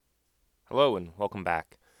Hello and welcome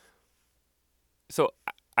back. So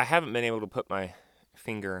I haven't been able to put my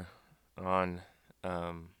finger on,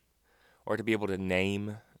 um, or to be able to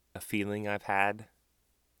name a feeling I've had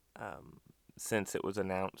um, since it was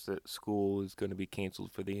announced that school is going to be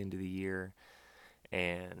canceled for the end of the year,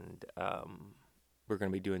 and we're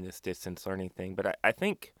going to be doing this distance learning thing. But I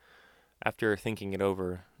think after thinking it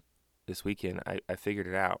over this weekend, I figured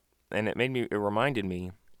it out, and it reminded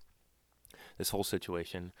me, this whole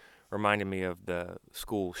situation reminded me of the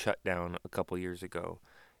school shutdown a couple years ago,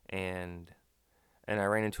 and I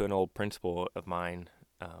ran into an old principal of mine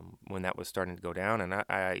when that was starting to go down, and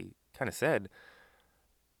I kind of said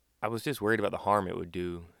I was just worried about the harm it would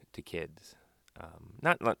do to kids,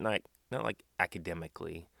 not like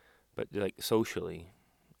academically, but like socially,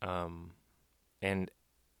 um, and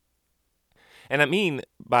I mean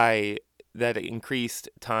by that increased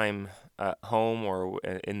time home or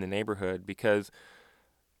in the neighborhood, because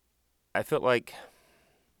I felt like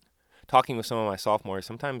talking with some of my sophomores,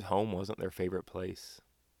 sometimes home wasn't their favorite place.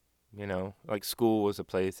 Like school was a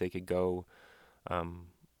place they could go um,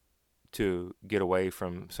 to get away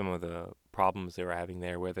from some of the problems they were having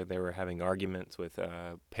there, whether they were having arguments with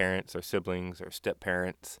parents or siblings or step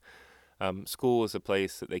parents. School was a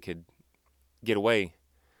place that they could get away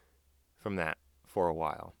from that for a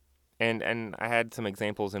while. And I had some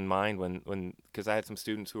examples in mind when because I had some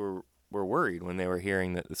students who were worried when they were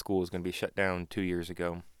hearing that the school was going to be shut down 2 years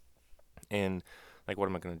ago, and like, what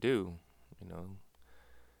am I going to do? You know,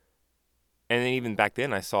 and then even back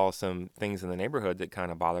then, I saw some things in the neighborhood that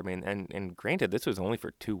kind of bothered me. And granted, this was only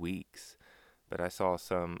for 2 weeks, but I saw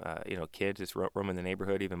some, kids just roaming the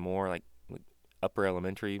neighborhood even more, like upper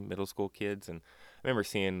elementary, middle school kids. And I remember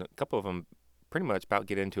seeing a couple of them pretty much about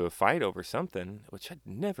get into a fight over something, which I'd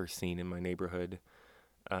never seen in my neighborhood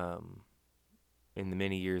um, in the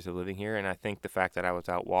many years of living here. And I think the fact that I was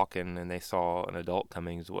out walking and they saw an adult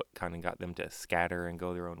coming is what kind of got them to scatter and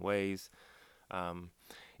go their own ways. Um,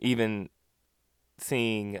 Even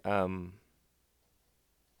seeing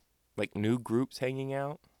like new groups hanging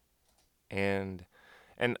out, and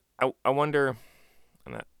I wonder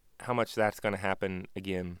how much that's going to happen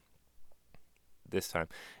again this time,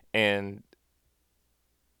 and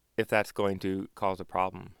if that's going to cause a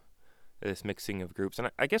problem, this mixing of groups.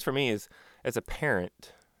 And I guess for me, as a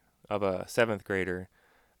parent of a seventh grader,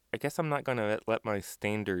 I guess I'm not going to let my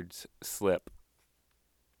standards slip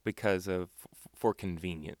because of for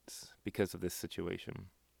convenience because of this situation.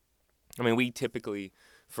 I mean, we typically,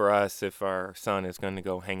 for us, if our son is going to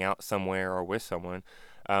go hang out somewhere or with someone,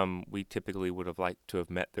 we typically would have liked to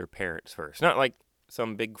have met their parents first. Not like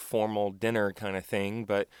some big formal dinner kind of thing,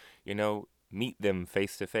 but, meet them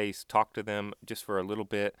face to face, talk to them just for a little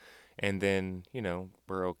bit, and then,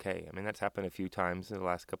 we're okay. I mean, that's happened a few times in the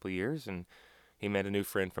last couple of years, and he met a new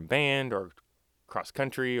friend from band or cross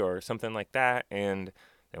country or something like that, and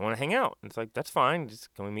they want to hang out. It's like, that's fine,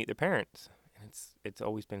 just go and meet their parents. And it's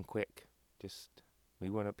always been quick. Just, we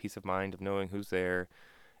want a peace of mind of knowing who's there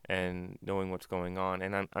and knowing what's going on.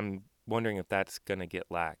 And I'm wondering if that's gonna get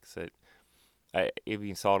lax. I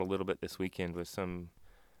even saw it a little bit this weekend with some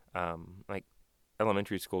like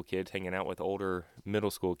elementary school kids hanging out with older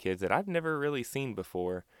middle school kids that I've never really seen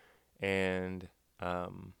before, and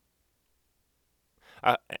um,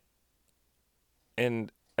 I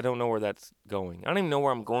and I don't know where that's going. I don't even know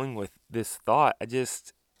where I'm going with this thought. I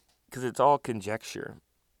just, because it's all conjecture.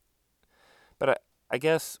 But I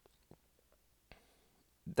guess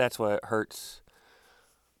that's what hurts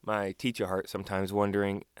my teacher heart sometimes,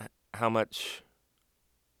 wondering how much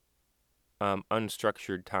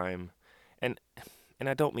unstructured time, and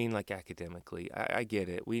I don't mean like academically. I get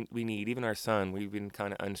it. We need, even our son. We've been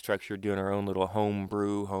kind of unstructured, doing our own little home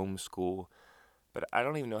brew, homeschool. But I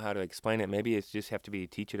don't even know how to explain it. Maybe it's just have to be a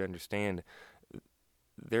teacher to understand.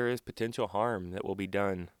 There is potential harm that will be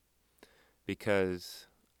done because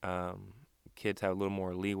um, kids have a little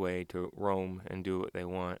more leeway to roam and do what they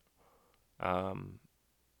want. Um,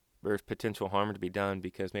 there's potential harm to be done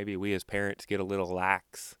because maybe we as parents get a little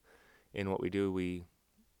lax in what we do. We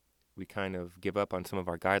kind of give up on some of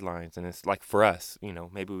our guidelines, and it's like, for us,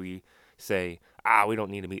 maybe we say, we don't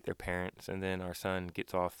need to meet their parents, and then our son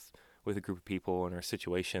gets off with a group of people in our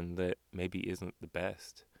situation that maybe isn't the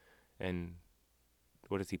best. And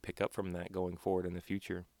what does he pick up from that going forward in the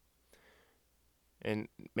future? And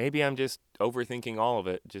maybe I'm just overthinking all of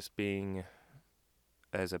it, just being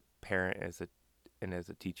as a parent, as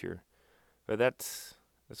a teacher. But that's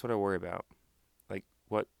what I worry about. Like,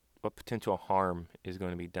 what potential harm is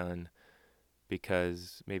going to be done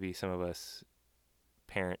because maybe some of us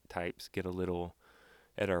parent types get a little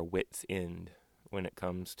at our wits' end when it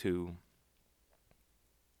comes to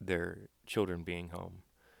their children being home.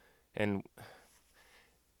 And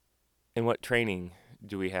what training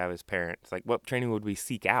do we have as parents? Like, what training would we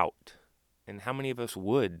seek out? And how many of us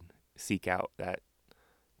would seek out that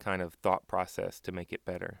kind of thought process to make it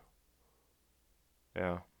better?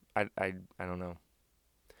 Yeah, I don't know.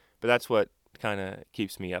 But that's what kind of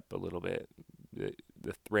keeps me up a little bit. The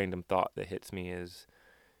random thought that hits me is,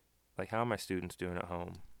 like, how are my students doing at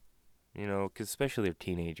home? You know, because especially they're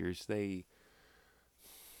teenagers, they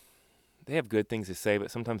have good things to say,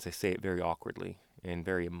 but sometimes they say it very awkwardly and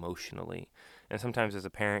very emotionally. And sometimes as a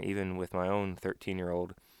parent, even with my own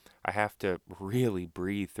 13-year-old, I have to really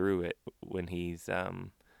breathe through it when he's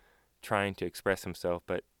trying to express himself,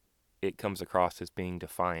 but it comes across as being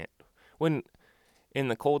defiant. When in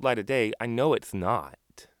the cold light of day, I know it's not.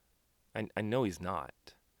 I know he's not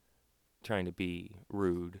trying to be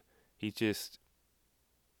rude. He just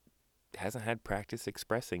hasn't had practice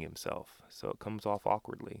expressing himself, so it comes off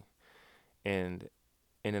awkwardly. And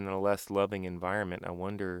in a less loving environment, I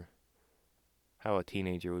wonder how a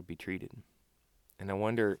teenager would be treated. And I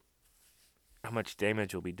wonder how much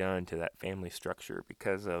damage will be done to that family structure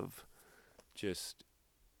because of just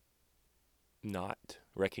not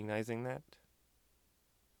recognizing that.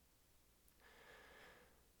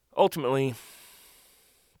 Ultimately,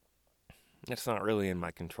 that's not really in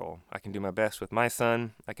my control. I can do my best with my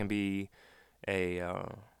son. I can be a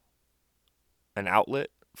an outlet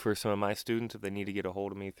for some of my students if they need to get a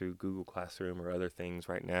hold of me through Google Classroom or other things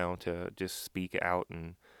right now to just speak out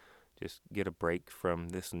and just get a break from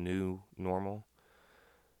this new normal.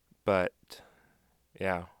 But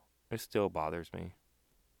yeah, it still bothers me.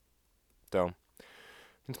 So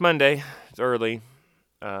it's Monday. It's early.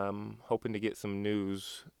 Hoping to get some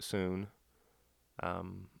news soon.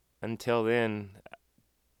 Until then,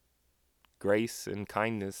 grace and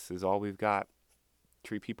kindness is all we've got.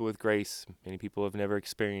 Treat people with grace. Many people have never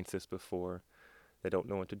experienced this before. They don't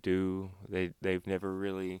know what to do. They've never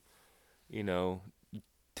really, you know,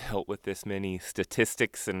 dealt with this many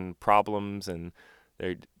statistics and problems, and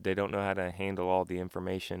they don't know how to handle all the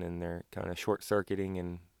information, and they're kind of short circuiting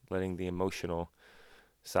and letting the emotional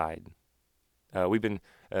side. We've been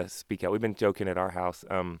speak out. We've been joking at our house.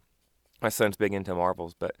 My son's big into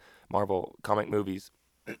Marvel comic movies,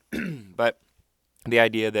 but the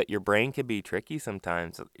idea that your brain can be tricky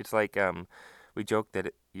sometimes. It's like we joke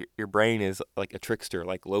that your brain is like a trickster,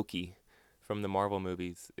 like Loki from the Marvel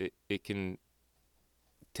movies. It can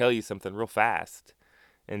tell you something real fast,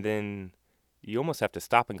 and then you almost have to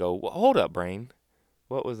stop and go, well, hold up, brain,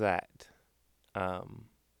 what was that? And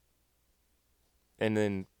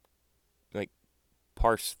then like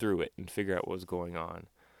parse through it and figure out what's going on.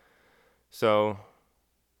 So,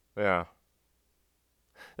 yeah,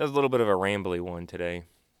 that was a little bit of a rambly one today,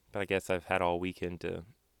 but I guess I've had all weekend to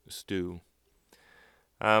stew.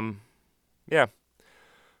 Yeah.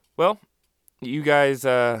 Well, you guys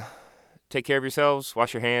take care of yourselves.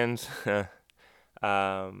 Wash your hands.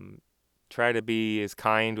 Try to be as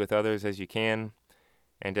kind with others as you can.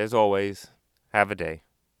 And as always, have a day.